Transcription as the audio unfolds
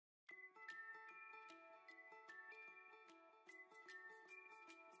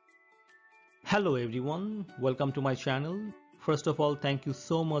Hello everyone, welcome to my channel. First of all, thank you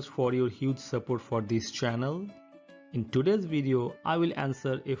so much for your huge support for this channel. In today's video, I will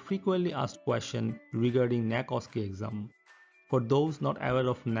answer a frequently asked question regarding NAC OSCE exam. For those not aware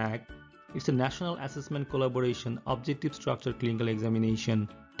of NAC, it's a National Assessment Collaboration Objective Structured Clinical Examination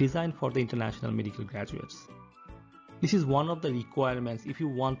designed for the international medical graduates. This is one of the requirements if you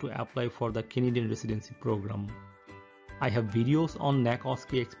want to apply for the Canadian residency program. I have videos on NAC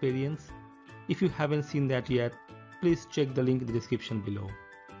OSCE experience. If you haven't seen that yet, please check the link in the description below.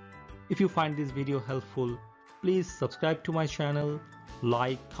 If you find this video helpful, please subscribe to my channel,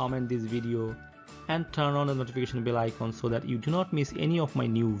 like, comment this video, and turn on the notification bell icon so that you do not miss any of my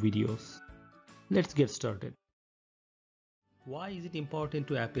new videos. Let's get started. Why is it important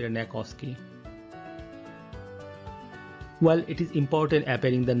to appear NAC OSCE? Well, it is important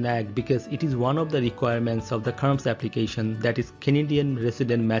appearing the NAC because it is one of the requirements of the CRMS application, that is Canadian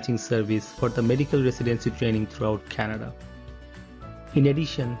Resident Matching Service for the medical residency training throughout Canada. In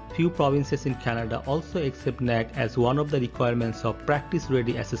addition, few provinces in Canada also accept NAC as one of the requirements of Practice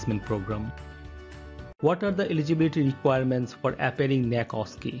Ready Assessment Program. What are the eligibility requirements for appearing NAC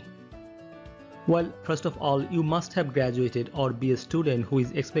OSCE? Well, first of all, you must have graduated or be a student who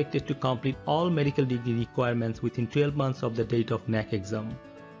is expected to complete all medical degree requirements within 12 months of the date of NAC exam.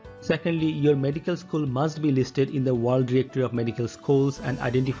 Secondly, your medical school must be listed in the World Directory of Medical Schools and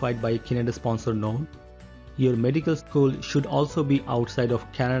identified by a Canada sponsor node. Your medical school should also be outside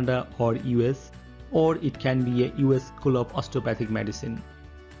of Canada or US, or it can be a US School of Osteopathic Medicine.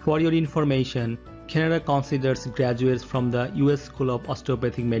 For your information, Canada considers graduates from the US School of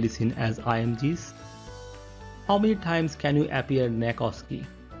Osteopathic Medicine as IMGs. How many times can you appear NAC OSCE?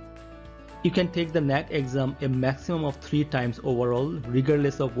 You can take the NAC exam a maximum of 3 times overall,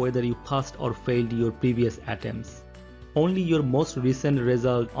 regardless of whether you passed or failed your previous attempts. Only your most recent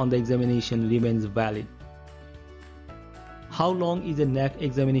result on the examination remains valid. How long is a NAC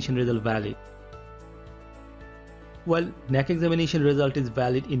examination result valid? Well, NAC examination result is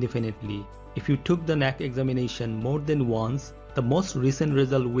valid indefinitely. If you took the NAC examination more than once, the most recent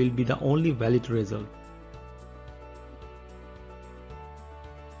result will be the only valid result.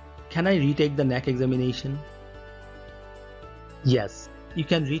 Can I retake the NAC examination? Yes, you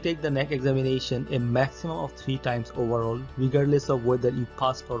can retake the NAC examination a maximum of 3 times overall, regardless of whether you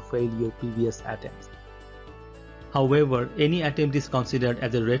passed or failed your previous attempts. However, any attempt is considered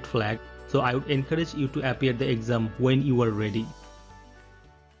as a red flag, so I would encourage you to appear the exam when you are ready.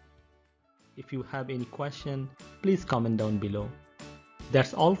 If you have any question, please comment down below.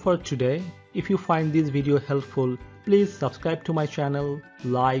 That's all for today. If you find this video helpful, please subscribe to my channel,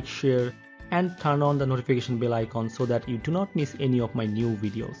 like, share, and turn on the notification bell icon so that you do not miss any of my new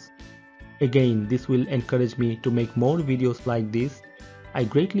videos. Again, this will encourage me to make more videos like this. I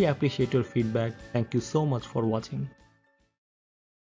greatly appreciate your feedback. Thank you so much for watching.